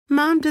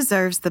Mom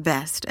deserves the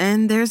best,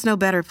 and there's no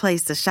better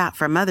place to shop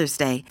for Mother's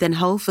Day than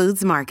Whole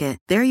Foods Market.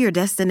 They're your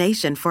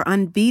destination for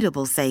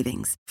unbeatable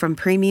savings, from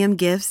premium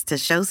gifts to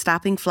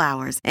show-stopping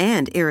flowers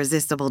and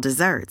irresistible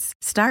desserts.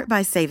 Start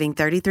by saving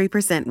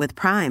 33% with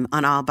Prime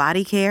on all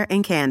body care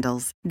and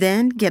candles.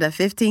 Then get a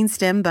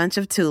 15-stem bunch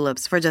of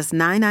tulips for just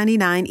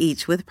 $9.99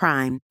 each with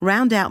Prime.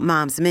 Round out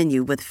Mom's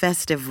menu with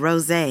festive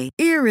rosé,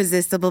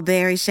 irresistible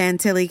berry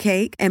chantilly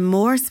cake, and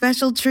more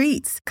special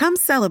treats. Come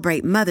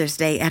celebrate Mother's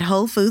Day at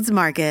Whole Foods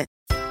Market.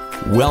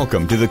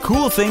 Welcome to the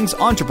Cool Things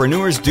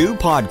Entrepreneurs Do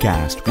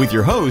podcast with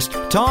your host,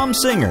 Tom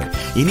Singer.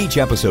 In each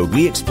episode,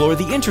 we explore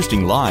the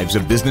interesting lives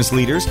of business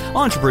leaders,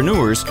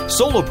 entrepreneurs,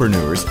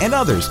 solopreneurs, and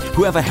others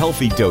who have a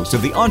healthy dose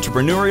of the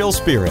entrepreneurial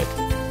spirit.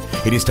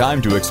 It is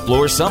time to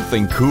explore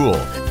something cool.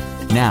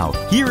 Now,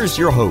 here is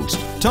your host,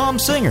 Tom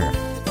Singer.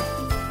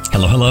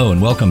 Hello,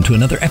 and welcome to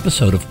another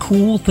episode of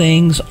Cool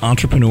Things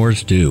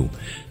Entrepreneurs Do.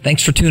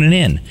 Thanks for tuning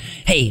in.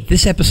 Hey,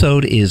 this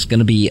episode is going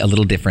to be a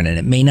little different, and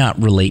it may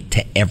not relate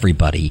to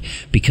everybody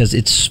because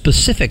it's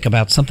specific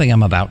about something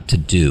I'm about to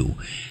do.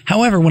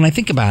 However, when I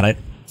think about it,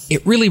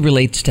 it really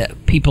relates to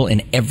people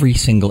in every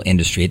single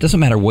industry. It doesn't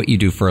matter what you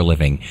do for a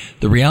living.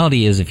 The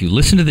reality is, if you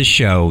listen to this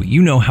show,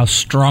 you know how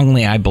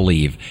strongly I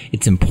believe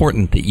it's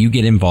important that you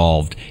get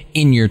involved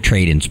in your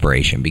trade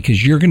inspiration,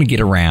 because you're going to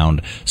get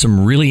around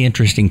some really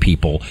interesting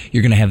people.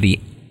 You're going to have the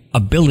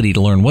ability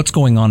to learn what's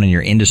going on in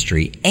your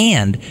industry.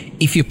 And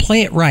if you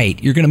play it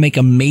right, you're going to make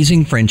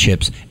amazing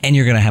friendships and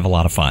you're going to have a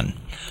lot of fun.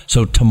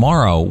 So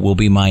tomorrow will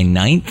be my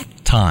 9th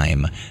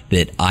time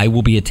that I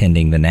will be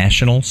attending the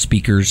National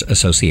Speakers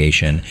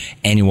Association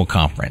annual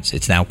conference.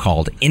 It's now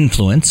called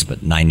Influence,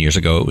 but 9 years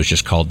ago it was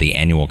just called the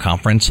annual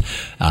conference.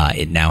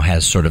 It now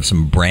has sort of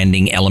some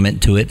branding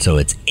element to it, so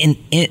it's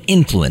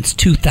Influence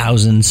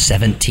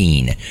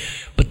 2017.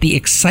 But the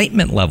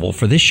excitement level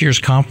for this year's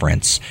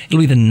conference, it'll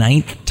be the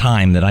 9th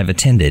time that I've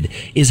attended,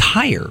 is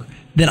higher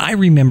than I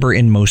remember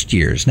in most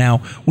years. Now,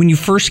 when you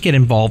first get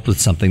involved with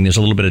something, there's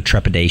a little bit of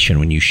trepidation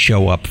when you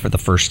show up for the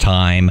first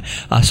time.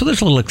 So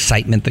there's a little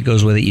excitement that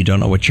goes with it. You don't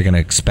know what you're going to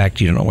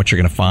expect. You don't know what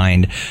you're going to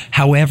find.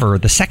 However,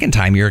 the second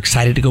time, you're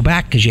excited to go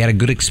back because you had a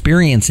good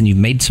experience and you've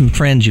made some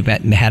friends. You've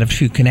had a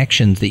few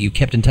connections that you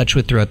kept in touch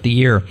with throughout the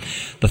year.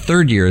 The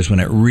third year is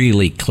when it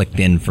really clicked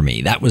in for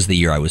me. That was the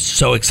year I was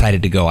so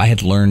excited to go. I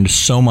had learned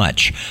so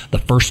much the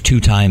first 2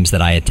 times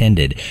that I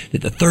attended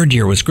that the third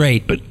year was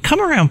great. But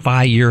come around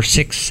by year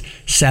 6,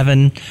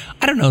 7,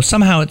 I don't know,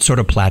 somehow it sort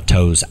of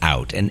plateaus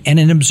out. And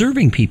in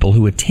observing people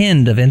who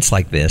attend events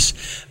like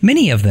this,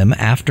 many of them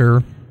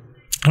after,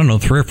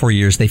 3 or 4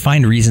 years, they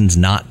find reasons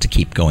not to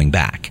keep going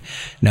back.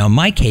 Now, in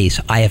my case,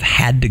 I have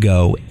had to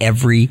go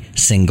every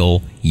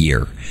single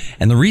year.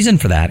 And the reason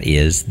for that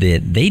is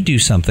that they do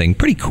something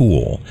pretty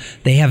cool.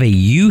 They have a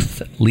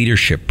youth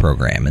leadership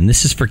program, and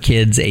this is for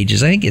kids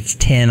ages, I think it's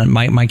 10.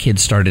 My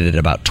kids started at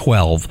about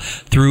 12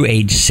 through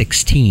age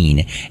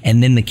 16,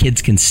 and then the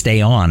kids can stay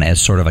on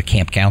as sort of a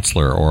camp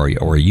counselor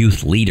or a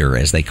youth leader,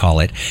 as they call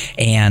it.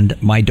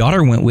 And my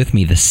daughter went with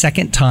me the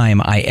second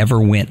time I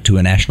ever went to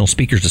a National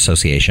Speakers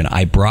Association.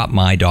 I brought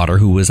my daughter,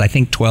 who was, I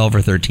think, 12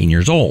 or 13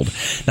 years old.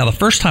 Now, the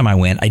first time I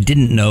went, I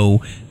didn't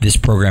know this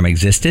program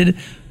existed.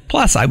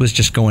 Plus, I was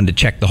just going to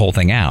check the whole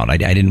thing out. I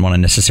didn't want to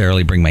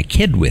necessarily bring my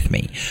kid with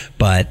me.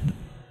 But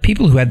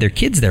people who had their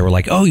kids there were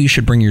like, oh, you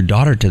should bring your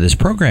daughter to this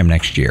program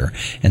next year.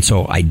 And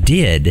so I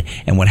did.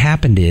 And what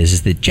happened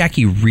is that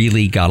Jackie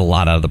really got a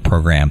lot out of the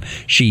program.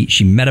 She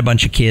met a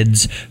bunch of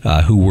kids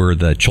who were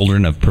the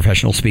children of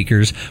professional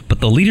speakers. But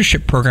the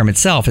leadership program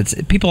itself,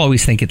 people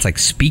always think it's like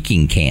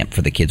speaking camp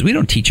for the kids. We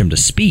don't teach them to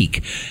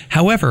speak.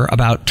 However,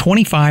 about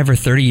 25 or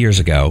 30 years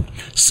ago,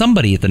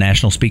 somebody at the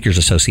National Speakers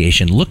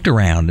Association looked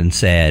around and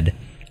said,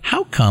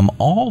 how come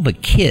all the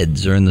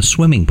kids are in the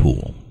swimming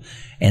pool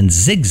and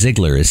Zig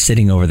Ziglar is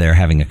sitting over there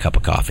having a cup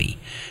of coffee?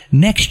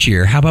 Next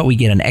year, how about we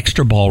get an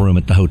extra ballroom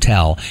at the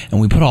hotel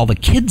and we put all the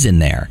kids in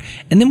there?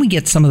 And then we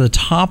get some of the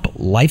top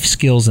life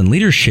skills and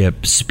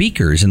leadership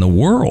speakers in the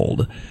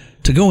world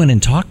to go in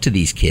and talk to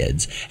these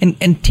kids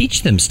and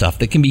teach them stuff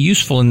that can be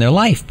useful in their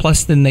life.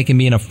 Plus, then they can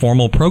be in a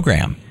formal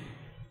program.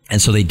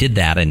 And so they did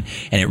that, and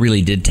it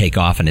really did take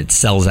off, and it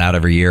sells out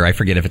every year. I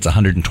forget if it's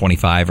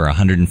 125 or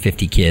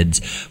 150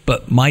 kids,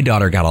 but my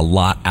daughter got a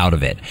lot out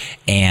of it.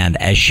 And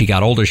as she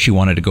got older, she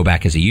wanted to go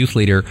back as a youth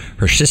leader.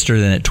 Her sister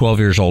then at 12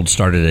 years old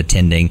started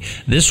attending.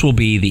 This will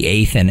be the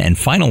 8th and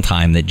final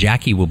time that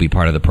Jackie will be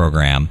part of the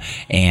program.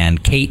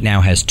 And Kate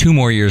now has 2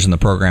 more years in the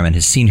program and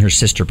has seen her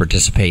sister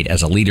participate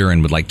as a leader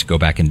and would like to go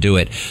back and do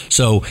it.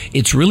 So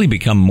it's really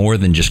become more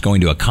than just going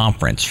to a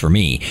conference for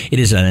me. It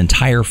is an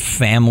entire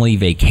family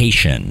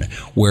vacation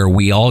where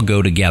we all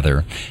go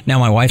together. Now,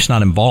 my wife's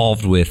not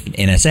involved with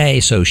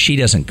NSA, so she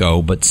doesn't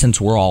go, but since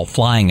we're all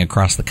flying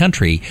across the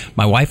country,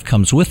 my wife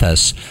comes with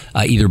us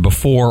either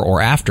before or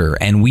after,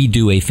 and we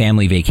do a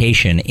family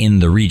vacation in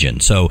the region.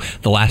 So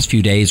the last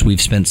few days,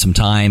 we've spent some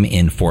time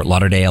in Fort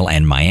Lauderdale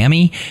and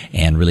Miami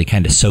and really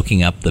kind of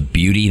soaking up the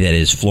beauty that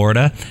is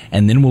Florida,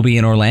 and then we'll be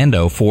in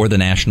Orlando for the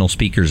National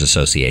Speakers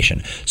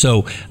Association.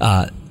 So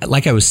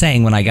like I was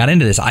saying, when I got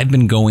into this, I've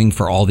been going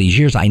for all these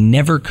years. I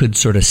never could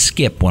sort of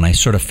skip when I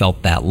sort of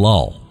felt that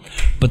lull.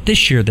 But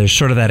this year, there's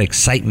sort of that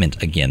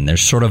excitement again.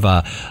 There's sort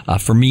of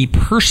for me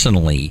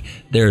personally,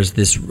 there's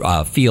this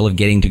feel of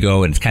getting to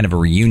go, and it's kind of a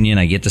reunion.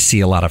 I get to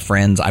see a lot of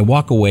friends. I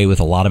walk away with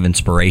a lot of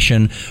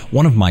inspiration.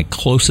 One of my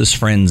closest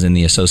friends in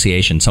the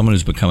association, someone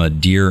who's become a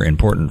dear,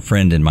 important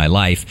friend in my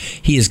life,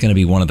 he is going to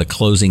be one of the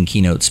closing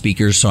keynote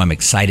speakers, so I'm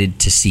excited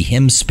to see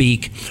him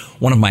speak.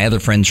 One of my other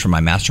friends from my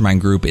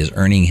mastermind group is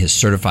earning his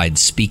certified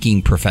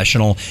speaking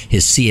professional,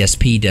 his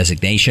CSP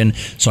designation.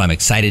 So I'm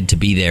excited to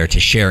be there to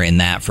share in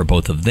that for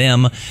both of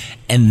them.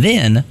 And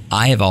then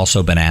I have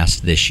also been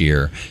asked this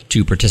year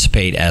to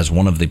participate as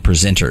one of the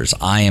presenters.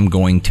 I am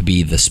going to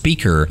be the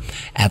speaker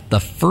at the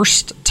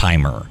First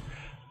Timer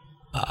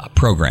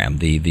program,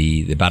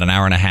 the about an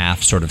hour and a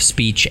half sort of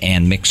speech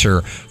and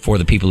mixer for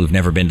the people who've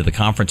never been to the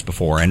conference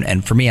before.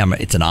 And for me,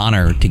 it's an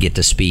honor to get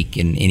to speak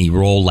in any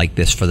role like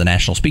this for the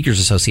National Speakers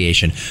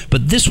Association.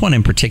 But this one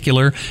in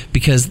particular,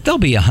 because there'll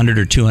be 100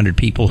 or 200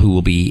 people who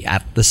will be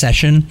at the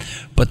session.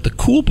 But the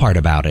cool part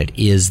about it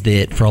is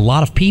that for a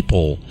lot of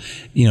people,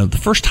 you know, the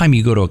first time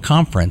you go to a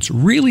conference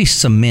really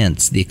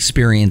cements the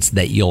experience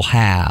that you'll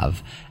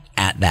have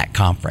at that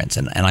conference.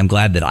 And I'm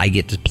glad that I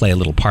get to play a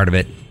little part of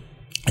it.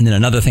 And then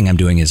another thing I'm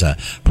doing is a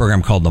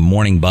program called the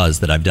Morning Buzz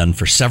that I've done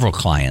for several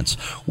clients,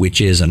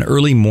 which is an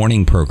early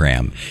morning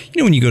program. You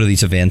know, when you go to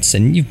these events,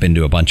 and you've been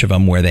to a bunch of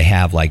them, where they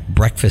have like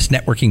breakfast,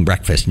 networking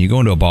breakfast, and you go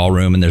into a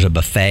ballroom and there's a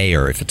buffet,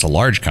 or if it's a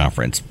large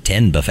conference,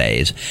 10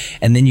 buffets,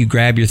 and then you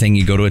grab your thing,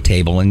 you go to a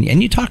table and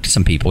you talk to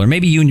some people, or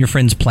maybe you and your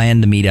friends plan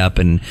to meet up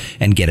and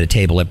get a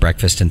table at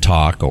breakfast and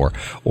talk, or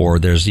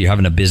you're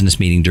having a business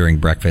meeting during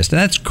breakfast,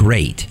 and that's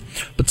great.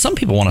 But some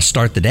people want to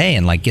start the day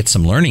and like get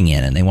some learning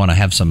in, and they want to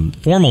have some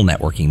formal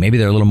networking. Maybe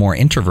they're a little more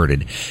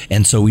introverted.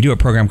 And so we do a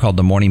program called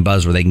the Morning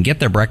Buzz where they can get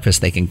their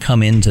breakfast, they can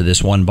come into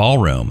this one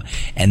ballroom,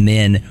 and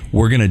then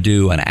we're going to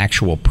do an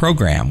actual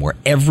program where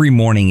every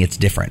morning it's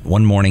different.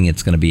 One morning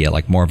it's going to be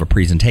like more of a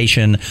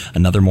presentation.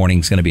 Another morning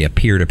is going to be a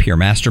peer-to-peer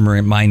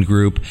mastermind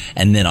group.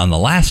 And then on the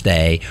last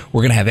day,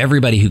 we're going to have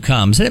everybody who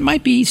comes, and it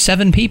might be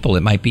 7 people,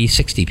 it might be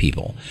 60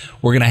 people.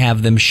 We're going to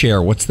have them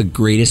share what's the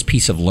greatest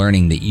piece of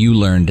learning that you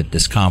learned at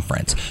this conference.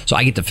 So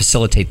I get to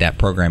facilitate that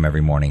program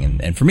every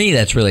morning. And for me,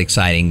 that's really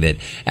exciting that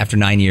after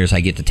 9 years,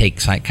 I get to take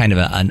kind of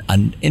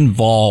an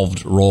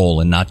involved role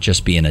and not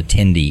just be an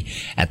attendee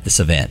at this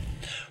event.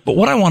 But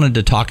what I wanted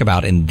to talk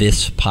about in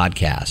this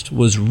podcast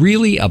was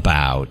really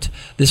about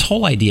this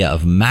whole idea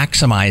of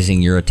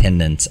maximizing your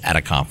attendance at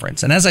a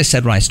conference. And as I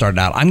said when I started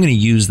out, I'm going to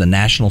use the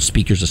National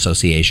Speakers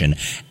Association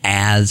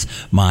as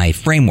my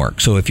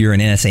framework. So if you're an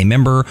NSA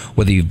member,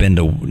 whether you've been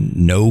to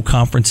no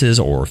conferences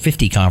or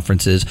 50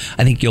 conferences,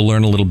 I think you'll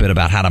learn a little bit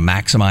about how to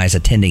maximize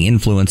attending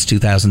Influence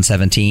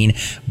 2017.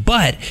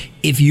 But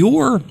if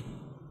you're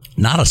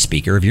not a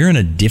speaker, if you're in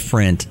a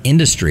different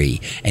industry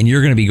and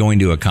you're going to be going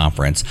to a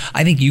conference,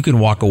 I think you can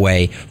walk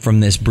away from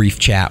this brief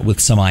chat with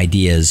some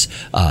ideas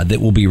that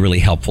will be really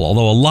helpful.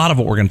 Although a lot of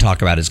what we're going to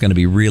talk about is going to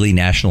be really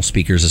National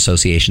Speakers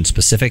Association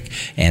specific.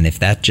 And if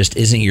that just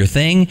isn't your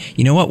thing,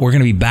 you know what? We're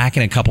going to be back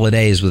in a couple of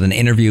days with an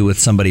interview with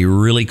somebody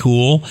really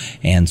cool.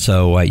 And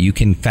so you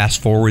can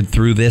fast forward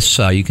through this.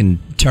 You can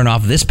turn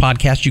off this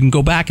podcast. You can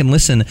go back and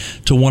listen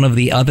to one of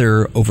the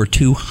other over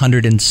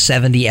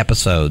 270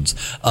 episodes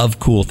of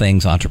Cool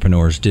Things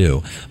Entrepreneurs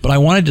Do. But I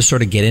wanted to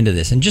sort of get into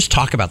this and just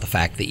talk about the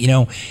fact that, you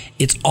know,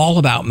 it's all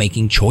about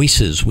making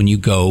choices when you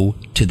go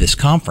to this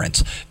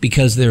conference,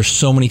 because there's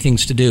so many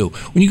things to do.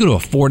 When you go to a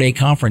 4-day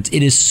conference,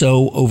 it is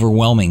so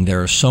overwhelming.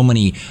 There are so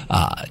many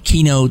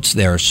keynotes,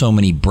 there are so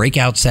many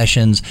breakout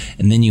sessions,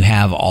 and then you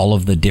have all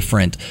of the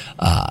different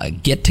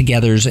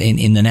get-togethers.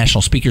 In the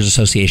National Speakers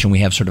Association, we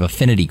have sort of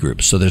affinity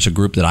groups. So there's a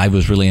group that I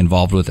was really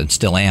involved with and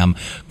still am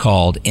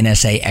called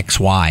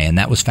NSAXY, and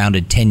that was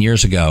founded 10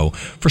 years ago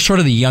for sort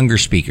of the younger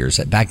speakers.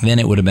 Back then,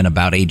 it would have been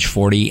about age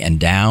 40 and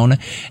down,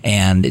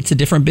 and it's a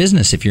different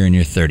business if you're in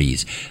your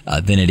 30s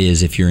than it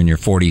is if you're in your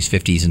 40s,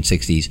 50s, and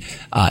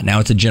 60s. Now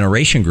it's a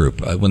generation group.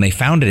 When they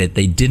founded it,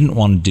 they didn't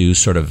want to do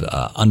sort of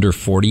under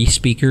 40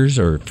 speakers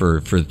or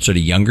for sort of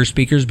younger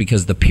speakers,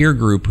 because the peer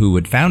group who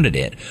had founded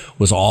it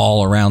was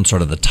all around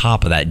sort of the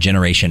top of that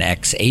Generation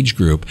X age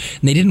group,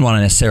 and they didn't want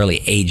to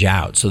necessarily age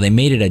out. So they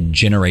made it a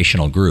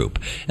generational group,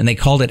 and they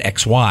called it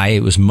XY.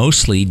 It was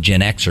mostly Gen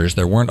Xers.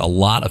 There weren't a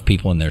lot of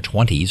people in their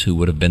 20s who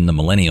would have been the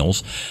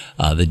millennials,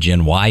 the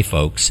Gen Y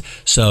folks.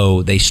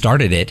 So they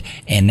started it,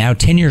 and now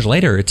 10 years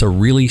later, it's a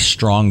really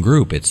strong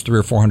group. It's 300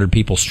 or 400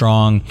 people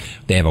strong.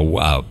 They have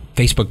a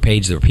Facebook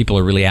page where people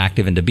are really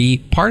active, and to be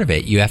part of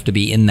it, you have to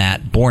be in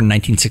that born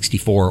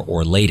 1964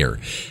 or later.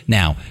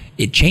 Now,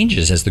 it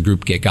changes as the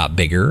group got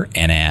bigger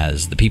and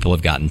as the people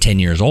have gotten 10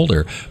 years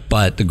older,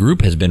 but the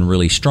group has been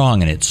really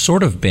strong, and it's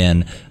sort of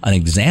been an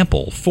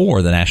example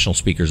for the National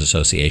Speakers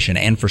Association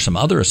and for some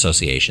other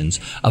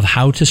associations of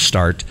how to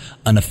start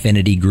an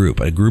affinity group,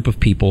 a group of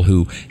people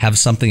who have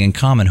something in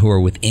common, who are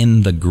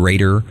within the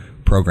greater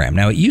program.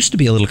 Now, it used to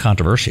be a little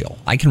controversial.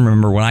 I can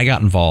remember when I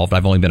got involved,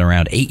 I've only been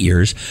around 8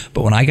 years,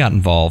 but when I got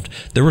involved,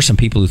 there were some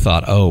people who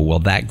thought, oh, well,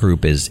 that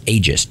group is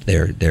ageist.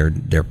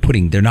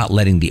 They're not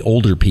letting the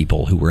older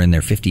people who were in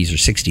their 50s or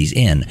 60s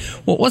in.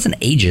 Well, it wasn't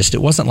ageist.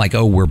 It wasn't like,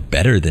 oh, we're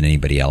better than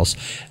anybody else.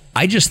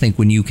 I just think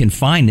when you can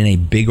find in a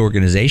big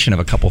organization of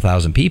a couple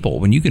thousand people,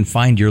 when you can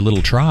find your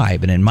little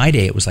tribe, and in my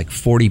day it was like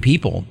 40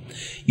 people,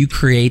 you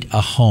create a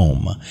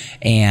home.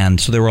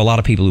 And so there were a lot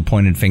of people who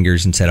pointed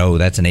fingers and said, oh,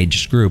 that's an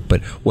ageist group.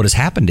 But what has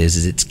happened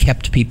is it's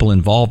kept people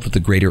involved with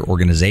the greater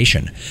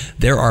organization.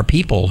 There are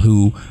people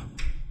who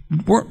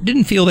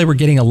didn't feel they were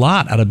getting a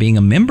lot out of being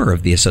a member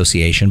of the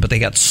association, but they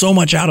got so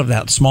much out of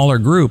that smaller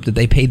group that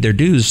they paid their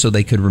dues so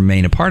they could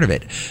remain a part of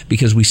it.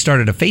 Because we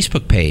started a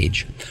Facebook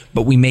page,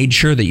 but we made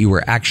sure that you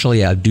were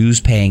actually a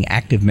dues-paying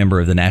active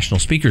member of the National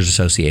Speakers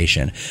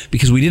Association,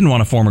 because we didn't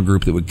want to form a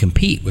group that would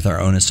compete with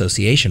our own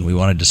association. We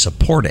wanted to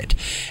support it.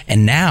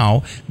 And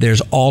now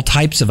there's all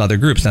types of other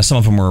groups. Now, some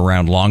of them were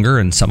around longer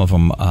and some of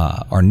them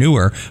are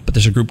newer, but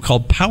there's a group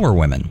called Power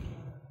Women.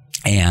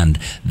 And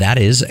that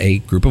is a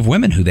group of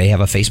women who they have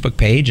a Facebook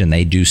page and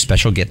they do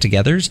special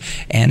get-togethers,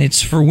 and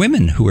it's for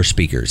women who are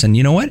speakers. And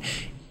you know what?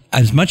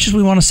 As much as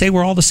we want to say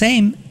we're all the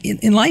same,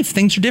 in life,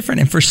 things are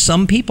different. And for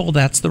some people,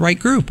 that's the right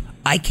group.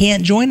 I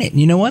can't join it.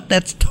 And you know what?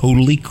 That's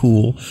totally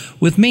cool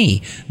with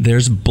me.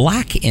 There's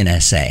Black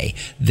NSA.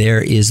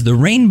 There is the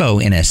Rainbow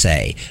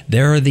NSA.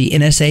 There are the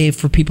NSA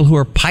for people who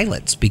are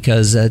pilots,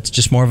 because it's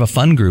just more of a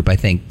fun group, I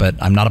think. But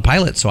I'm not a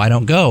pilot, so I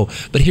don't go.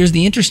 But here's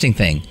the interesting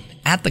thing.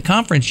 At the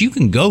conference, you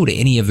can go to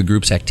any of the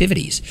group's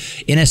activities.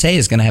 NSA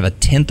is going to have a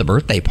 10th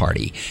birthday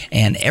party,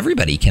 and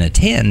everybody can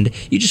attend.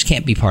 You just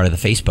can't be part of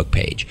the Facebook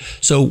page.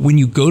 So when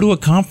you go to a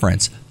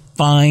conference,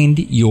 find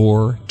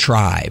your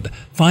tribe.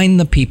 Find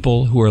the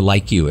people who are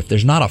like you. If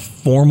there's not a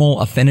formal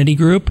affinity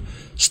group,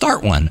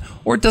 start one.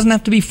 Or it doesn't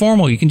have to be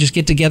formal. You can just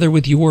get together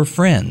with your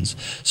friends.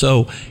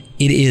 So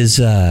it is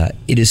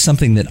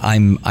something that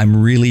I'm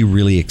really,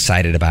 really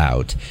excited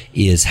about,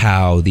 is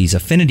how these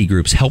affinity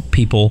groups help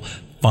people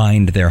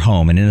find their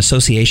home. And in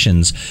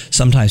associations,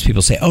 sometimes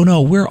people say, oh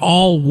no, we're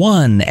all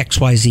one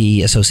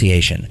XYZ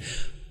association.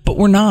 But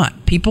we're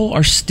not. People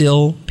are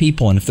still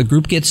people. And if the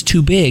group gets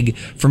too big,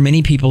 for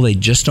many people, they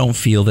just don't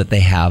feel that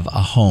they have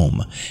a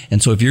home.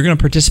 And so if you're going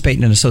to participate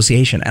in an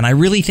association, and I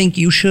really think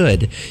you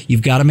should,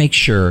 you've got to make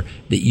sure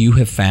that you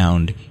have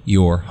found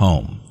your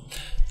home.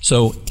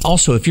 So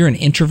also, if you're an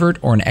introvert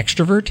or an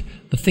extrovert,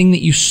 the thing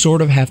that you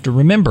sort of have to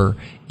remember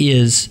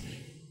is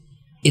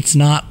it's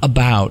not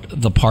about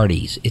the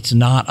parties. It's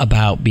not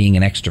about being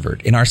an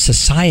extrovert. In our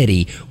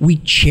society, we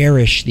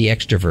cherish the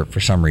extrovert for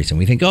some reason.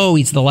 We think, oh,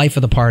 he's the life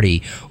of the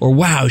party, or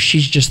wow,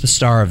 she's just the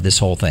star of this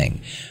whole thing.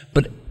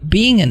 But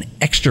being an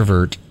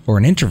extrovert or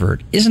an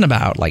introvert isn't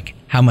about like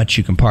how much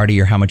you can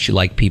party or how much you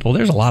like people.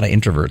 There's a lot of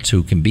introverts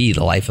who can be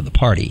the life of the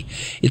party.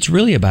 It's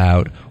really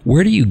about,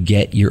 where do you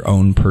get your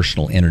own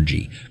personal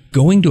energy?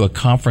 Going to a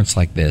conference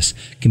like this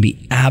can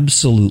be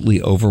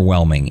absolutely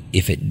overwhelming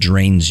if it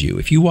drains you.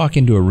 If you walk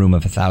into a room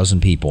of 1,000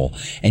 people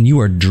and you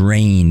are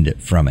drained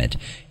from it,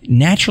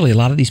 naturally a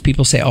lot of these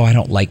people say, oh, I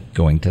don't like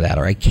going to that,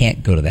 or I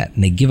can't go to that.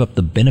 And they give up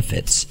the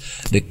benefits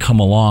that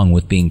come along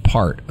with being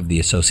part of the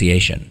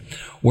association.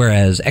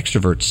 Whereas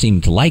extroverts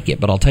seem to like it.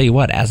 But I'll tell you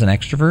what, as an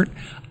extrovert,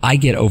 I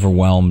get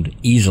overwhelmed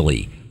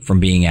easily from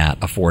being at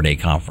a 4-day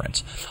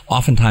conference.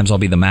 Oftentimes I'll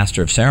be the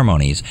master of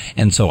ceremonies,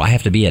 and so I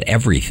have to be at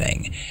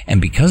everything. And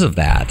because of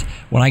that,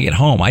 when I get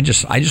home, I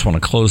just want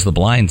to close the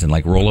blinds and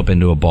like roll up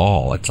into a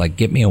ball. It's like,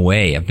 get me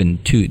away. I've been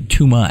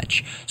too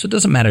much. So it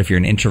doesn't matter if you're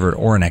an introvert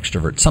or an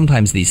extrovert.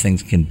 Sometimes these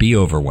things can be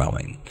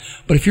overwhelming.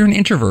 But if you're an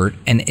introvert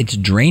and it's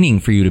draining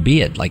for you to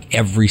be at like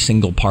every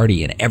single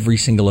party and every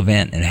single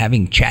event and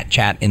having chit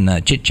chat in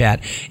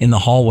the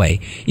hallway,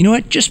 you know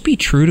what? Just be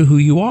true to who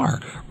you are.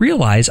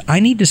 Realize I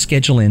need to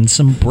schedule in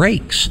some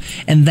breaks,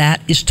 and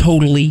that is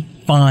totally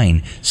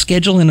fine.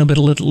 Schedule in a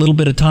little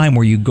bit of time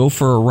where you go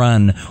for a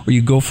run, or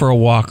you go for a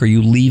walk, or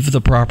you leave the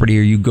property,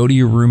 or you go to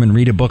your room and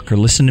read a book or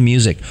listen to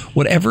music.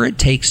 Whatever it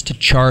takes to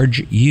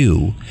charge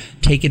you,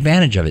 take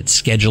advantage of it.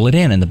 Schedule it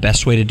in. And the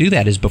best way to do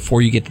that is,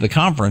 before you get to the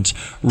conference,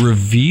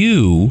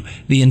 review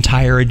the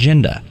entire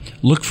agenda.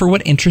 Look for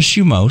what interests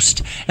you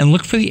most, and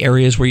look for the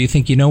areas where you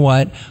think, you know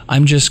what,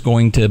 I'm just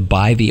going to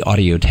buy the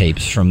audio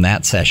tapes from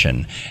that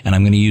session, and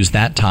I'm going to use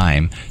that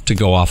time to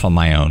go off on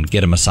my own,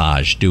 get a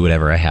massage, do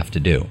whatever I have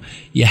to do.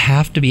 You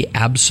have to be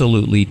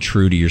absolutely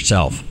true to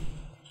yourself,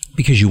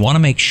 because you want to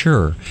make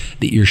sure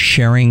that you're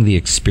sharing the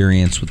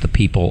experience with the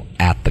people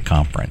at the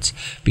conference.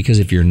 Because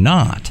if you're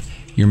not,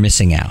 you're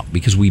missing out,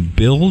 because we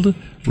build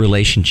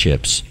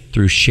relationships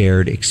through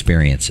shared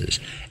experiences.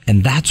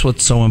 And that's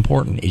what's so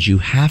important, is you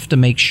have to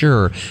make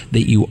sure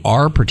that you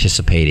are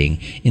participating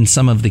in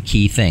some of the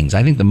key things.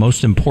 I think the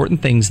most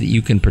important things that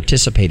you can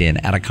participate in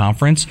at a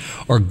conference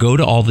are go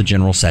to all the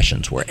general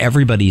sessions where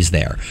everybody's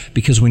there.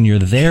 Because when you're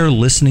there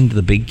listening to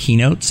the big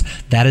keynotes,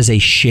 that is a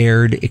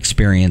shared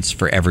experience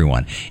for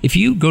everyone. If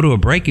you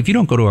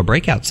don't go to a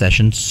breakout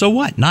session, so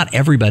what? Not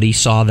everybody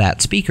saw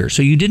that speaker.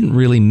 So you didn't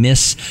really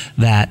miss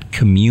that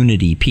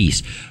community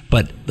piece.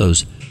 But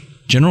those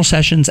general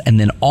sessions, and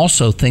then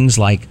also things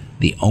like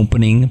the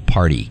opening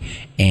party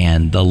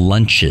and the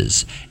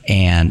lunches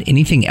and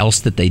anything else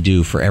that they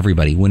do for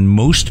everybody. When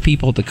most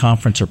people at the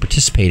conference are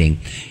participating,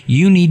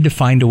 you need to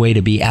find a way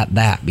to be at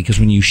that, because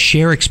when you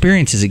share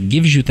experiences, it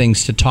gives you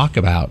things to talk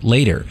about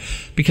later.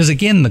 Because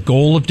again, the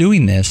goal of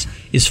doing this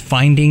is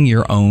finding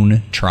your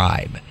own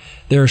tribe.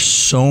 There are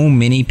so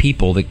many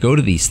people that go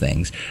to these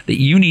things that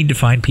you need to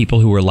find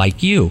people who are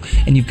like you.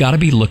 And you've got to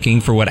be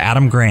looking for what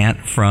Adam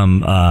Grant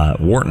from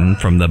Wharton,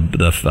 from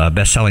the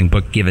best-selling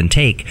book Give and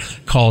Take,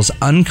 calls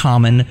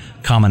uncommon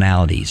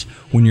commonalities.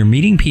 When you're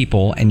meeting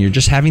people and you're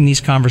just having these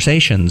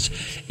conversations,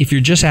 if you're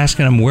just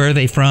asking them where are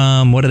they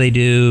from, what do they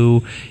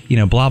do,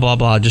 blah, blah,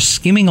 blah, just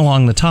skimming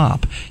along the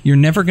top, you're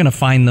never going to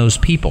find those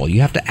people.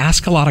 You have to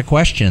ask a lot of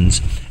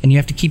questions, and you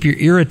have to keep your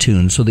ear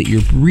attuned so that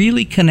you're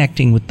really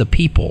connecting with the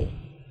people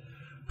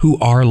who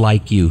are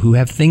like you, who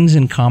have things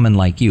in common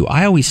like you.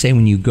 I always say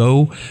when you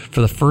go for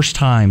the first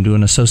time to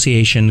an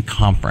association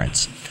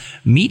conference,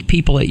 meet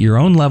people at your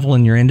own level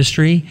in your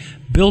industry,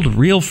 build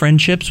real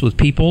friendships with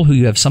people who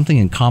you have something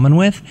in common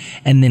with,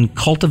 and then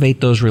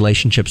cultivate those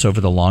relationships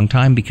over the long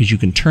time, because you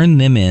can turn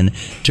them in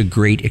to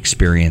great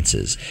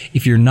experiences.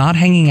 If you're not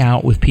hanging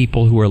out with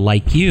people who are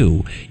like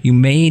you, you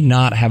may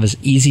not have as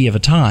easy of a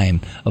time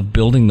of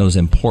building those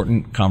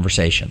important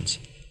conversations.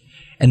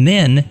 And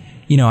then,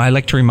 I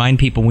like to remind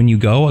people when you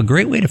go, a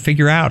great way to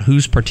figure out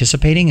who's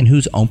participating and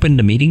who's open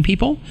to meeting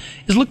people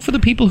is look for the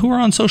people who are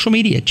on social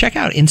media. Check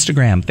out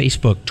Instagram,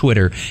 Facebook,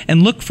 Twitter,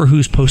 and look for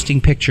who's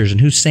posting pictures and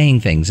who's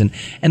saying things,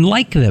 and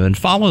like them and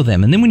follow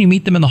them. And then when you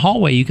meet them in the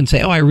hallway, you can say,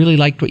 I really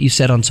liked what you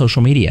said on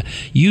social media.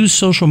 Use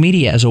social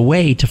media as a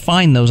way to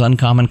find those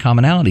uncommon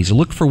commonalities.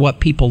 Look for what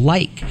people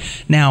like.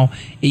 Now,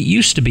 it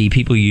used to be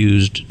people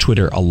used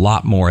Twitter a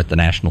lot more at the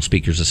National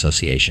Speakers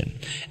Association,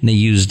 and they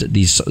used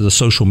the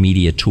social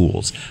media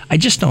tools.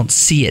 I just don't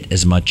see it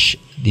as much,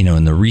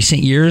 in the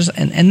recent years,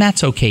 and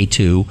that's okay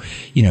too.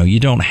 You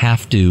don't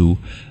have to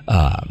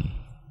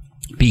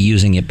be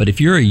using it, but if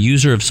you're a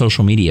user of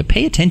social media,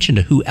 pay attention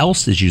to who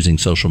else is using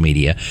social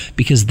media,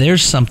 because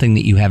there's something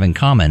that you have in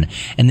common,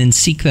 and then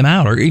seek them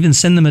out, or even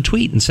send them a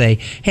tweet and say,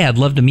 hey, I'd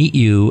love to meet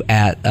you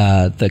at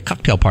the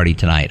cocktail party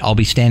tonight. I'll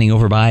be standing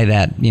over by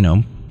that,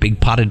 big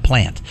potted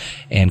plant,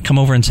 and come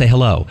over and say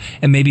hello.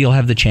 And maybe you'll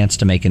have the chance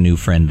to make a new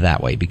friend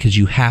that way, because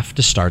you have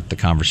to start the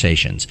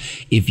conversations.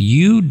 If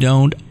you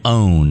don't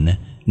own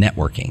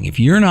networking, if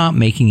you're not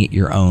making it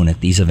your own at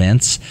these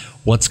events,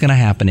 what's going to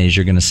happen is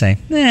you're going to say,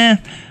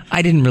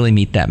 I didn't really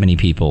meet that many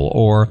people,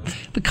 or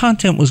the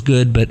content was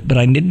good, but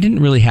I didn't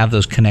really have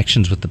those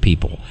connections with the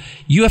people.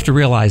 You have to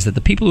realize that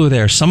the people who are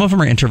there, some of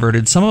them are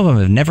introverted, some of them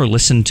have never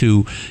listened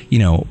to,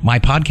 my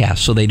podcast,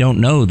 so they don't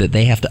know that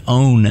they have to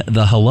own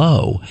the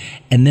hello.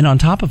 And then on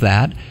top of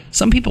that,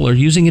 some people are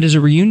using it as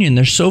a reunion.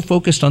 They're so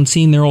focused on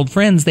seeing their old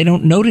friends, they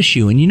don't notice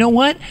you. And you know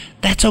what?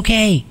 That's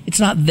okay. It's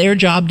not their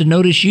job to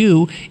notice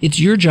you. It's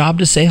your job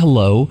to say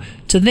hello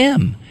to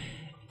them.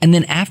 And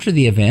then after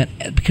the event,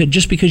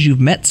 just because you've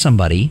met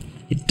somebody,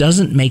 it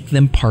doesn't make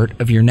them part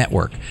of your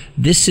network.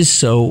 This is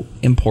so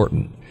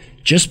important.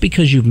 Just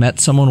because you've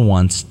met someone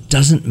once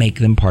doesn't make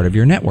them part of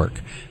your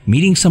network.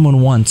 Meeting someone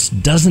once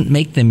doesn't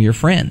make them your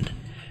friend.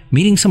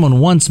 Meeting someone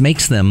once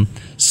makes them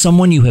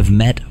someone you have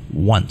met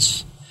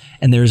once.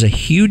 And there's a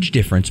huge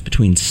difference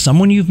between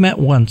someone you've met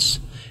once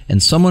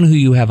and someone who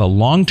you have a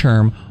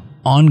long-term,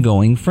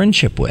 ongoing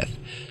friendship with.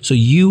 So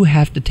you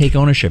have to take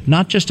ownership,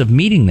 not just of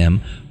meeting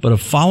them, but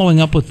of following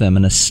up with them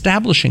and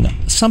establishing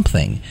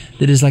something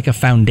that is like a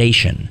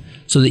foundation,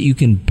 so that you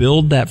can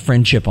build that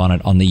friendship on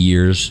it on the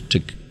years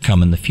to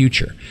come in the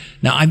future.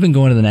 Now, I've been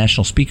going to the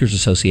National Speakers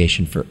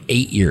Association for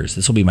 8 years.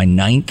 This will be my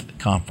 9th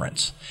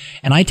conference.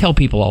 And I tell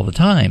people all the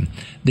time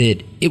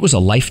that it was a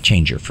life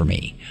changer for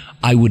me.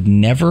 I would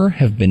never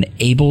have been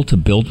able to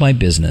build my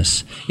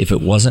business if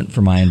it wasn't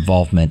for my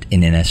involvement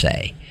in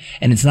NSA.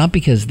 And it's not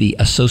because the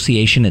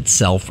association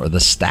itself or the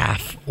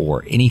staff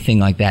or anything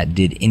like that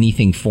did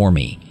anything for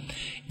me.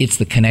 It's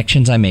the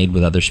connections I made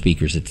with other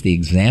speakers. It's the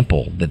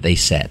example that they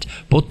set,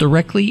 both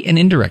directly and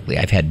indirectly.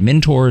 I've had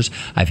mentors,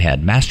 I've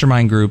had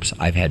mastermind groups,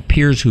 I've had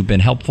peers who've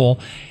been helpful.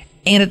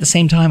 And at the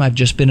same time, I've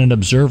just been an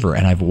observer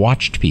and I've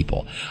watched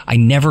people. I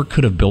never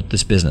could have built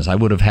this business. I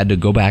would have had to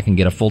go back and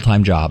get a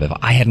full-time job if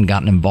I hadn't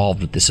gotten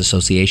involved with this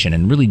association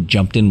and really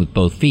jumped in with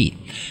both feet.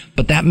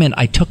 But that meant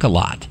I took a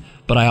lot.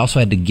 But I also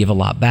had to give a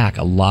lot back,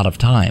 a lot of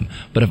time.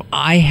 But if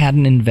I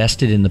hadn't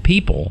invested in the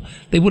people,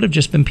 they would have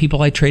just been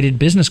people I traded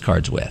business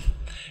cards with.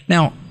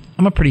 Now,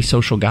 I'm a pretty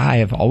social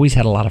guy. I've always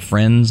had a lot of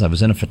friends. I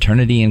was in a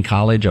fraternity in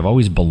college. I've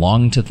always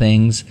belonged to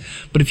things.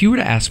 But if you were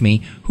to ask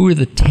me, who are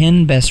the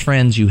 10 best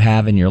friends you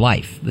have in your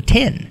life? The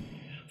 10.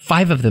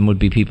 5 of them would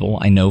be people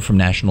I know from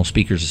National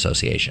Speakers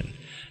Association.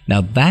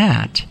 Now,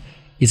 that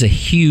is a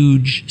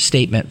huge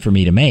statement for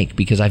me to make,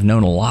 because I've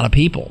known a lot of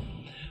people.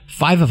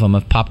 5 of them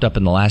have popped up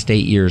in the last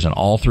 8 years, and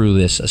all through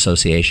this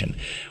association.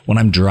 When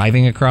I'm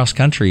driving across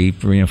country,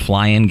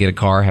 fly in, get a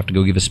car, have to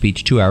go give a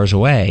speech 2 hours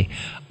away,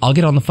 I'll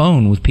get on the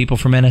phone with people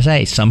from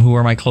NSA, some who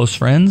are my close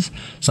friends,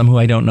 some who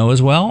I don't know as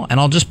well, and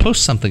I'll just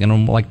post something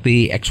on like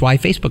the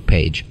XY Facebook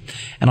page.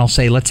 And I'll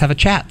say, let's have a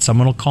chat.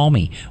 Someone will call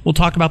me. We'll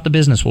talk about the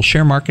business. We'll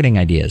share marketing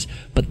ideas.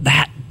 But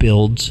that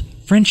builds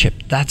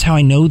friendship. That's how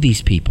I know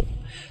these people.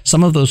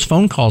 Some of those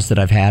phone calls that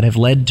I've had have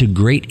led to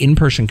great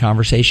in-person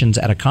conversations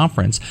at a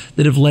conference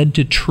that have led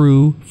to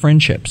true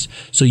friendships.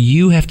 So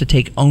you have to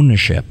take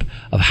ownership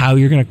of how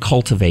you're going to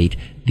cultivate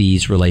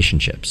these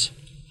relationships.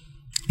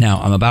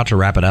 Now, I'm about to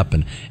wrap it up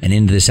and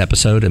end this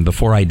episode. And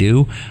before I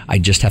do, I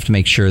just have to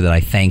make sure that I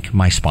thank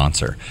my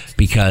sponsor,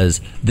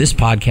 because this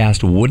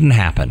podcast wouldn't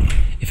happen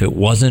if it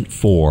wasn't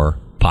for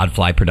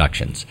Podfly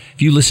Productions.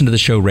 If you listen to the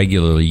show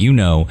regularly, you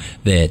know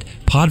that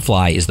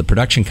Podfly is the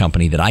production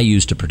company that I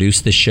use to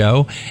produce this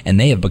show, and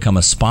they have become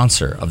a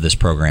sponsor of this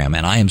program.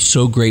 And I am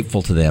so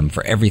grateful to them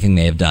for everything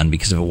they have done,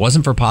 because if it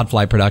wasn't for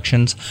Podfly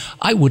Productions,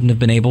 I wouldn't have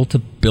been able to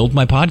build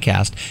my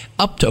podcast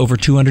up to over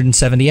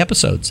 270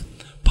 episodes.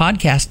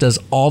 Podcast does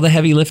all the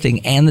heavy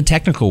lifting and the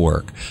technical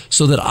work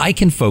so that I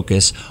can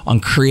focus on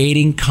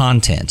creating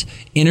content,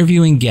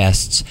 interviewing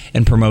guests,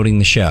 and promoting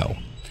the show.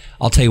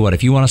 I'll tell you what,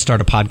 if you want to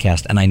start a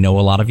podcast, and I know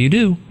a lot of you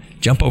do,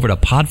 jump over to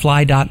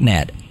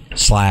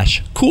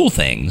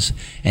podfly.net/coolthings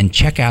and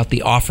check out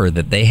the offer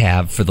that they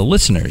have for the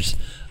listeners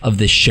of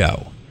this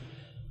show.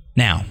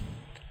 Now,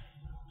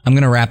 I'm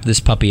going to wrap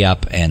this puppy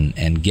up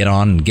and get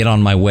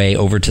on my way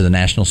over to the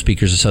National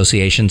Speakers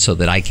Association so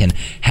that I can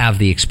have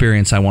the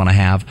experience I want to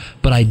have.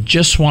 But I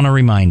just want to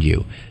remind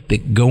you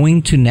that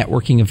going to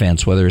networking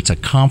events, whether it's a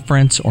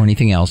conference or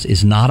anything else,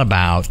 is not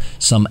about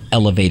some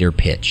elevator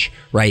pitch,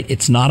 right?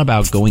 It's not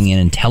about going in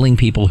and telling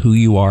people who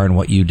you are and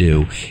what you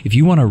do. If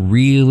you want to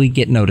really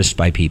get noticed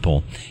by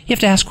people, you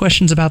have to ask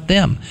questions about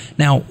them.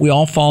 Now, we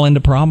all fall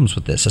into problems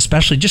with this,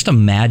 especially just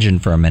imagine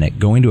for a minute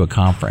going to a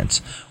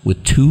conference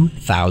with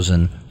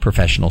 2,000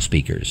 professional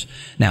speakers.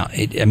 Now,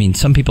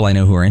 some people I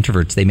know who are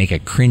introverts, they make a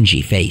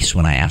cringy face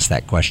when I ask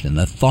that question.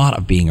 The thought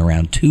of being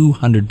around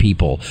 200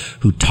 people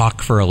who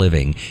talk for a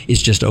living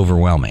is just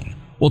overwhelming.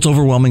 Well, it's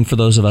overwhelming for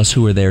those of us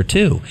who are there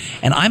too.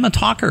 And I'm a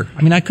talker.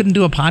 I couldn't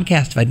do a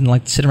podcast if I didn't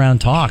like to sit around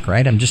and talk,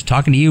 right? I'm just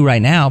talking to you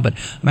right now, but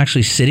I'm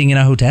actually sitting in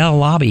a hotel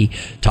lobby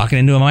talking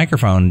into a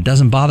microphone. It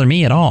doesn't bother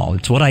me at all.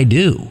 It's what I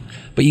do.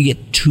 But you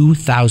get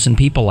 2,000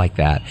 people like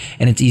that,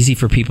 and it's easy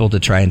for people to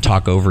try and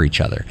talk over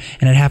each other.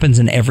 And it happens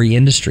in every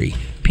industry.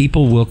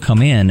 People will come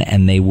in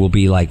and they will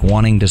be like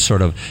wanting to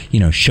sort of,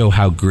 show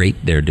how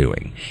great they're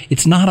doing.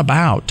 It's not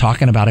about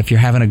talking about if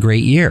you're having a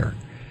great year.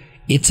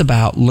 It's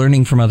about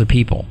learning from other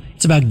people.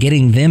 It's about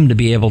getting them to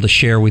be able to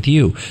share with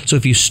you. So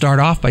if you start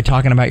off by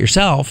talking about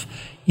yourself,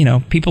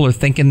 people are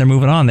thinking they're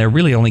moving on. They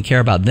really only care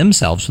about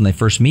themselves when they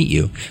first meet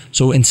you.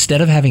 So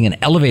instead of having an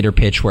elevator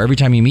pitch where every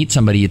time you meet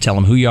somebody, you tell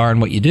them who you are and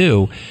what you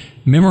do,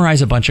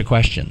 memorize a bunch of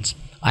questions.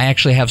 I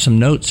actually have some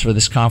notes for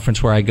this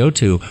conference where I go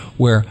to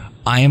where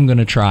I am going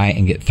to try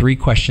and get 3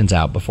 questions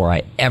out before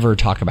I ever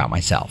talk about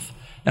myself.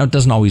 Now, it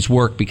doesn't always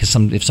work because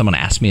if someone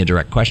asks me a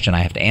direct question, I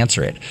have to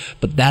answer it.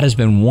 But that has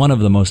been one of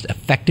the most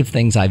effective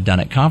things I've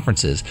done at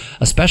conferences,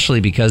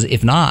 especially because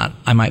if not,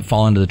 I might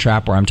fall into the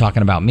trap where I'm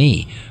talking about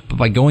me. But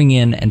by going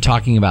in and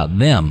talking about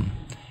them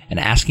and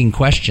asking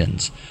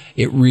questions,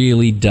 it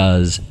really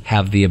does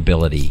have the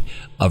ability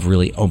of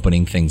really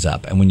opening things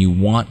up. And when you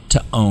want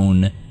to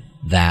own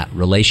that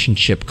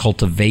relationship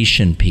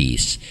cultivation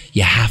piece,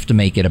 you have to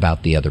make it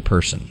about the other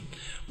person.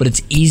 But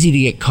it's easy to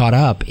get caught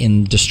up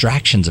in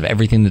distractions of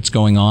everything that's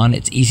going on.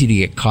 It's easy to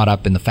get caught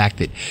up in the fact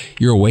that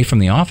you're away from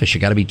the office.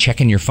 You got to be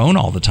checking your phone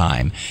all the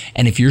time.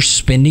 And if you're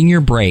spending your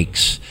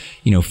breaks,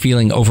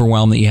 feeling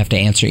overwhelmed that you have to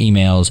answer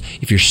emails,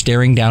 if you're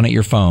staring down at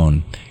your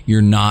phone,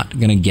 you're not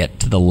going to get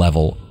to the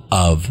level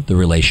of the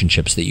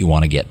relationships that you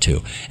want to get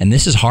to. And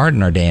this is hard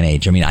in our day and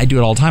age. I do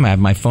it all the time. I have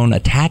my phone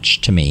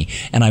attached to me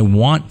and I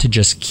want to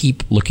just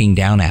keep looking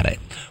down at it.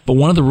 But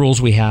one of the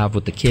rules we have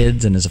with the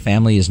kids and as a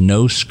family is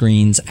no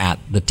screens at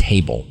the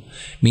table,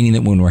 meaning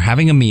that when we're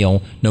having a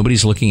meal,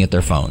 nobody's looking at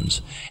their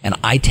phones. And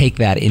I take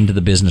that into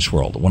the business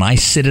world. When I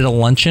sit at a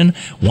luncheon,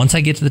 once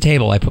I get to the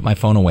table, I put my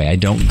phone away. I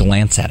don't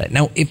glance at it.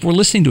 Now, if we're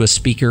listening to a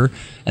speaker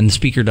and the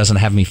speaker doesn't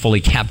have me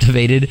fully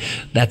captivated,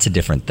 that's a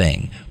different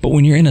thing. But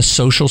when you're in a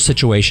social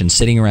situation,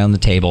 sitting around the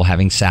table,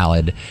 having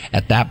salad,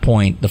 at that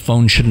point, the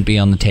phone shouldn't be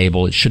on the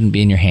table. It shouldn't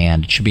be in your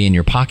hand. It should be in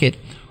your pocket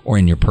or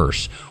in your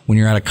purse. When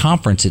you're at a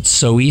conference, it's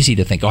so easy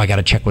to think, I got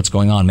to check what's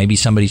going on. Maybe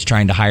somebody's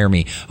trying to hire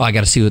me. I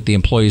got to see what the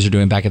employees are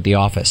doing back at the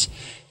office.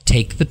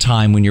 Take the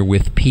time when you're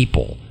with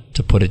people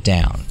to put it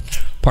down.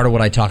 Part of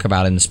what I talk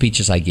about in the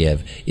speeches I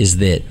give is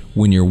that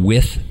when you're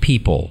with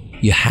people,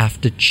 You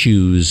have to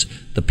choose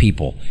the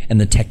people.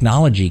 And the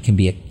technology can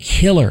be a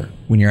killer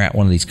when you're at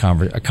one of these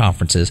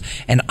conferences.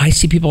 And I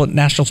see people at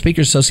National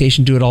Speakers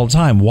Association do it all the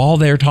time. While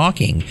they're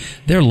talking,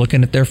 they're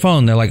looking at their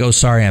phone. They're like, oh,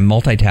 sorry, I'm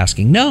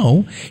multitasking.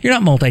 No, you're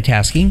not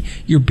multitasking.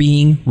 You're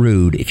being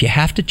rude. If you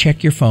have to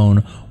check your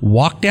phone,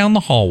 walk down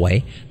the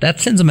hallway. That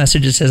sends a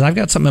message that says, I've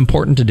got something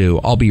important to do.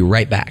 I'll be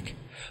right back.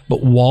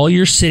 But while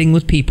you're sitting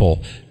with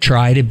people,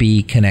 try to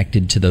be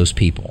connected to those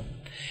people.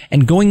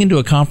 And going into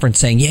a conference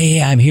saying,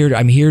 yeah, I'm here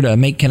to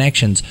make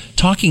connections,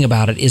 talking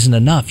about it isn't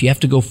enough. You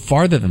have to go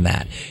farther than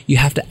that. You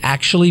have to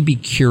actually be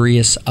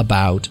curious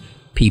about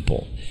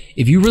people.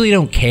 If you really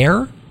don't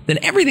care, then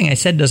everything I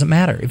said doesn't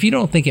matter. If you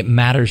don't think it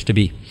matters to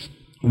be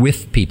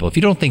with people, if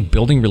you don't think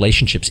building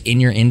relationships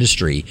in your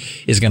industry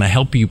is going to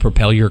help you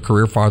propel your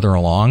career farther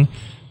along,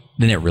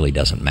 then it really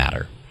doesn't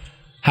matter.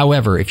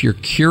 However, if you're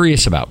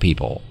curious about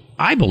people,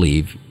 I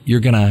believe you're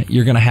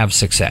gonna have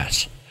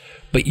success.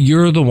 But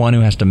you're the one who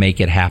has to make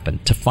it happen.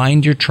 To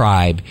find your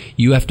tribe,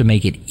 you have to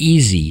make it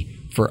easy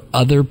for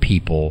other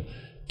people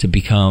to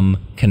become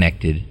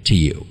connected to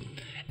you.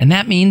 And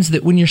that means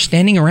that when you're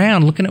standing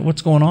around looking at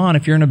what's going on,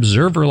 if you're an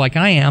observer like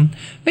I am,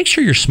 make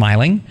sure you're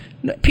smiling.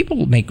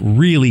 People make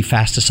really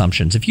fast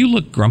assumptions. If you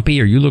look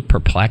grumpy or you look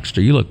perplexed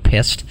or you look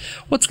pissed,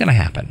 what's going to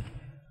happen?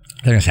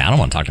 They're going to say, I don't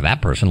want to talk to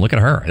that person. Look at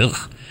her.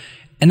 Ugh.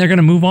 And they're going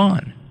to move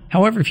on.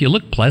 However, if you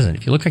look pleasant,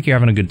 if you look like you're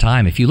having a good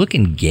time, if you look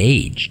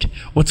engaged,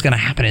 what's going to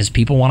happen is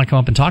people want to come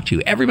up and talk to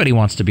you. Everybody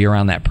wants to be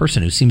around that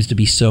person who seems to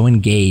be so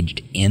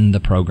engaged in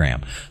the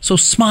program. So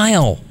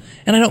smile.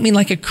 And I don't mean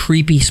like a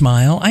creepy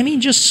smile. I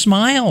mean just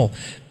smile.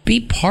 Be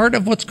part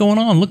of what's going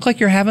on. Look like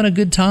you're having a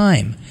good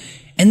time.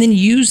 And then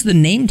use the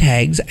name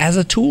tags as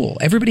a tool.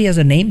 Everybody has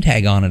a name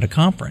tag on at a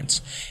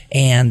conference.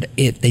 And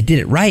if they did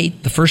it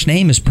right, the first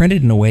name is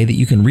printed in a way that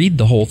you can read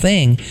the whole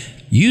thing.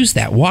 Use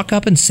that. Walk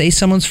up and say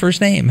someone's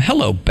first name.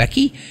 Hello,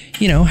 Becky.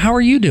 How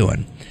are you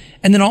doing?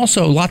 And then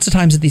also, lots of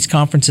times at these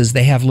conferences,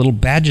 they have little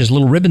badges,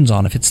 little ribbons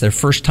on if it's their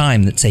first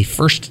time that say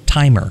first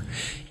timer.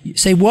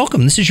 Say,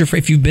 welcome. This is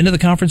if you've been to the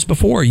conference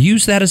before,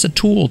 use that as a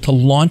tool to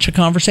launch a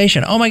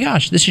conversation. Oh my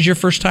gosh, this is your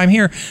first time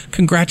here.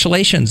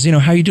 Congratulations.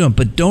 How you doing?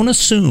 But don't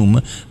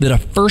assume that a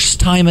first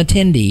time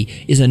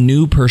attendee is a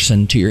new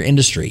person to your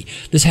industry.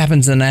 This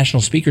happens in the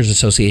National Speakers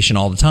Association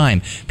all the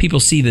time. People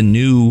see the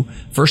new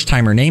first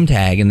timer name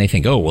tag and they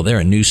think, oh, well, they're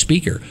a new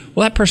speaker.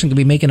 Well, that person could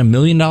be making $1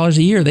 million a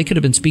year. They could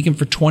have been speaking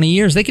for 20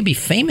 years. They could be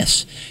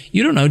famous.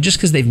 You don't know. Just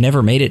because they've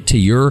never made it to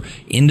your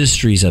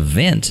industry's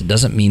event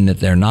doesn't mean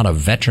that they're not a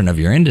veteran of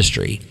your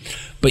industry,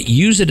 but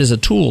use it as a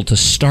tool to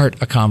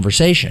start a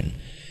conversation.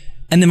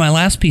 And then my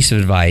last piece of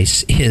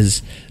advice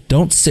is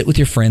don't sit with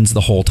your friends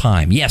the whole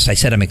time. Yes, I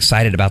said I'm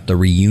excited about the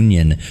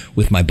reunion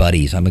with my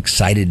buddies. I'm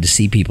excited to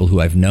see people who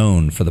I've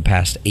known for the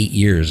past 8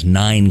 years,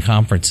 9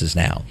 conferences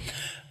now.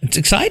 It's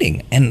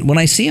exciting. And when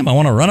I see them, I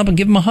want to run up and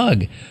give them a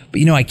hug.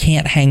 But, I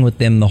can't hang with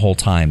them the whole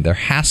time. There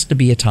has to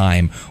be a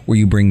time where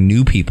you bring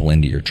new people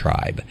into your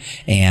tribe.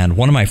 And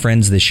one of my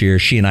friends this year,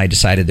 she and I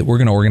decided that we're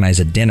going to organize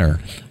a dinner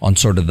on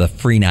sort of the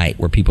free night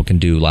where people can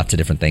do lots of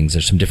different things.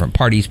 There's some different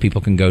parties people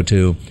can go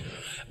to.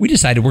 We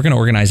decided we're going to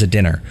organize a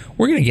dinner.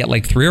 We're going to get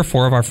like 3 or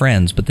 4 of our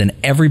friends, but then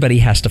everybody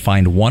has to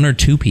find 1 or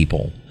 2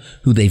 people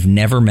who they've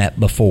never met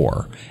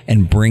before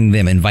and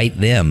invite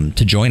them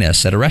to join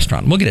us at a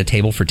restaurant. We'll get a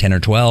table for 10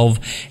 or 12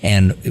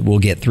 and we'll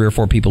get 3 or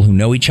 4 people who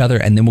know each other,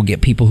 and then we'll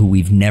get people who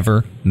we've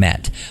never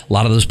met. A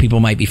lot of those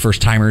people might be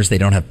first timers. They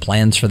don't have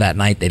plans for that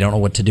night. They don't know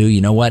what to do. You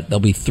know what? They'll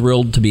be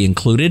thrilled to be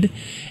included.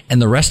 And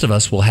the rest of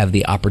us will have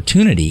the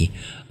opportunity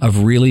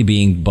of really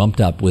being bumped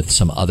up with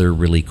some other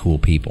really cool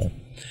people.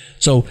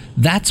 So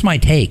that's my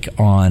take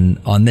on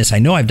this. I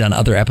know I've done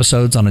other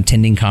episodes on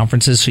attending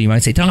conferences, so you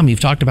might say, Tom,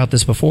 you've talked about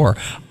this before.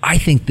 I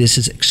think this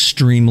is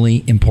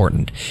extremely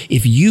important.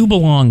 If you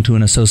belong to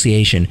an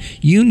association,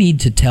 you need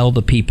to tell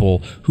the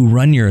people who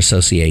run your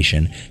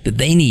association that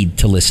they need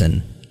to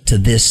listen to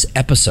this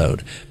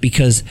episode,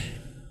 because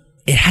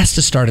it has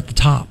to start at the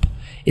top.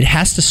 It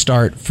has to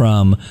start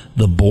from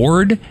the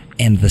board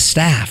and the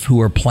staff who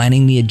are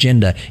planning the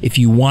agenda if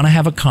you want to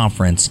have a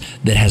conference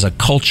that has a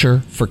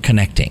culture for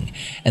connecting.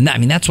 And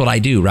that's what I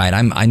do, right?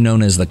 I'm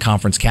known as the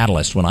conference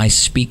catalyst. When I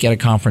speak at a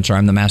conference or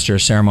I'm the master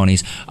of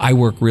ceremonies, I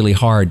work really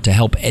hard to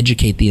help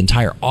educate the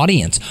entire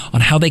audience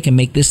on how they can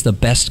make this the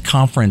best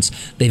conference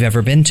they've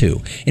ever been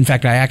to. In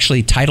fact, I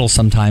actually title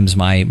sometimes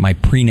my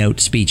pre-note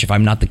speech. If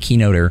I'm not the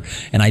keynoter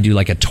and I do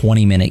like a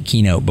 20-minute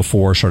keynote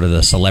before sort of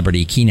the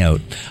celebrity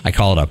keynote, I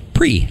call it a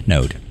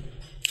pre-note.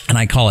 And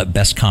I call it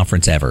Best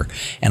Conference Ever.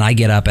 And I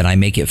get up and I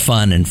make it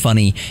fun and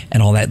funny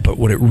and all that. But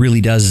what it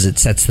really does is it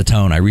sets the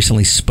tone. I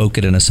recently spoke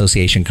at an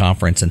association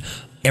conference, and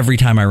every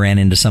time I ran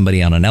into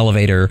somebody on an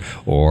elevator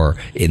or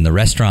in the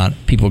restaurant,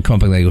 people would come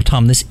up and they go,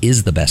 Tom, this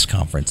is the best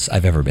conference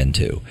I've ever been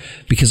to.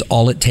 Because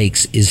all it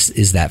takes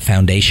is that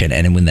foundation.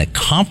 And when the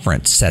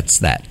conference sets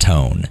that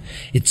tone,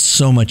 it's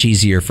so much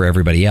easier for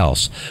everybody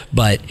else.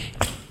 But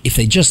if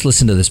they just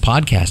listen to this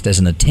podcast as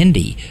an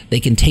attendee, they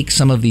can take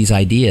some of these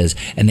ideas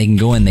and they can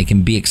go in, they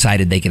can be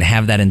excited, they can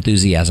have that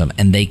enthusiasm,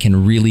 and they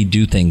can really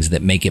do things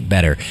that make it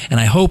better. And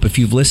I hope if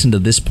you've listened to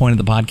this point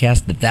of the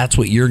podcast that that's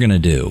what you're going to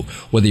do,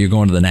 whether you're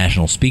going to the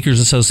National Speakers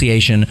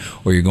Association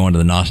or you're going to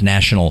the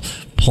National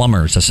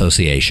Plumbers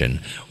Association,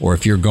 or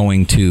if you're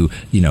going to,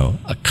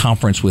 a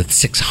conference with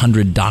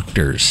 600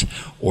 doctors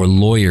or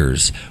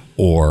lawyers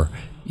or,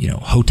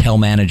 hotel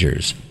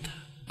managers.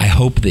 I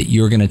hope that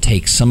you're going to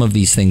take some of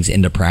these things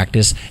into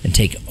practice and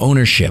take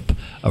ownership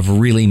of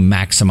really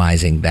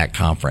maximizing that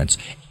conference.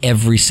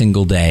 Every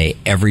single day,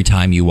 every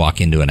time you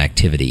walk into an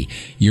activity,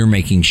 you're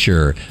making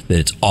sure that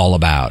it's all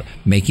about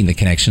making the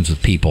connections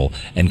with people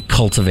and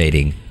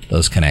cultivating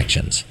those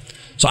connections.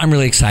 So I'm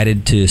really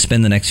excited to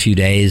spend the next few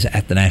days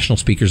at the National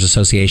Speakers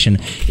Association.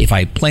 If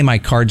I play my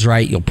cards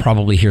right, you'll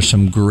probably hear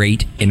some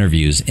great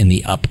interviews in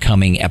the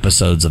upcoming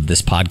episodes of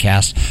this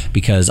podcast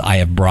because I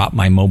have brought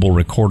my mobile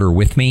recorder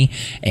with me.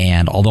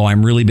 And although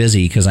I'm really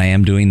busy because I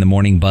am doing the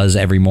morning buzz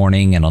every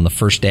morning, and on the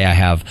first day I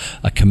have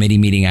a committee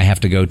meeting I have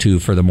to go to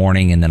for the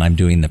morning, and then I'm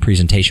doing the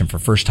presentation for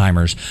first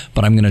timers,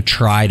 but I'm going to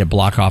try to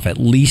block off at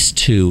least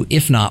 2,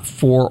 if not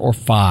 4 or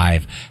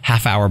 5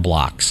 half-hour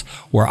blocks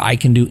where I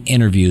can do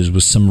interviews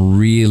with some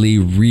really,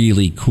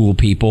 really cool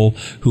people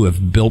who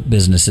have built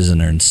businesses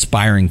and are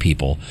inspiring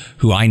people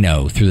who I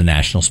know through the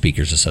National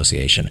Speakers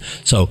Association.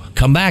 So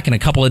come back in a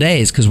couple of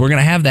days because we're going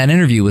to have that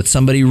interview with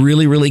somebody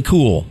really, really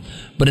cool.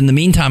 But in the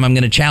meantime, I'm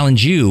going to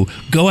challenge you,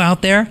 go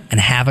out there and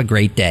have a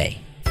great day.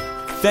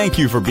 Thank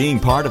you for being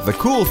part of the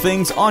Cool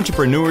Things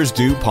Entrepreneurs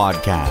Do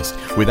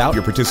podcast. Without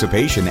your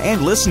participation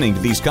and listening to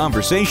these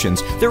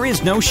conversations, there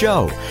is no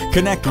show.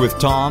 Connect with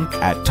Tom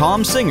at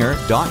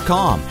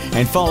tomsinger.com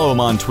and follow him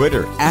on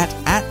Twitter at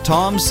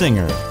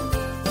 @TomSinger.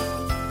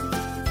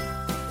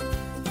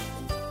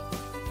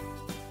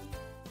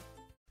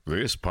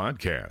 This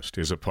podcast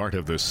is a part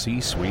of the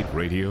C-Suite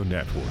Radio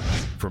Network.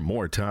 For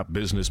more top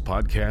business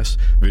podcasts,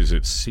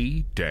 visit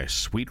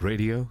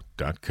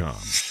c-suiteradio.com.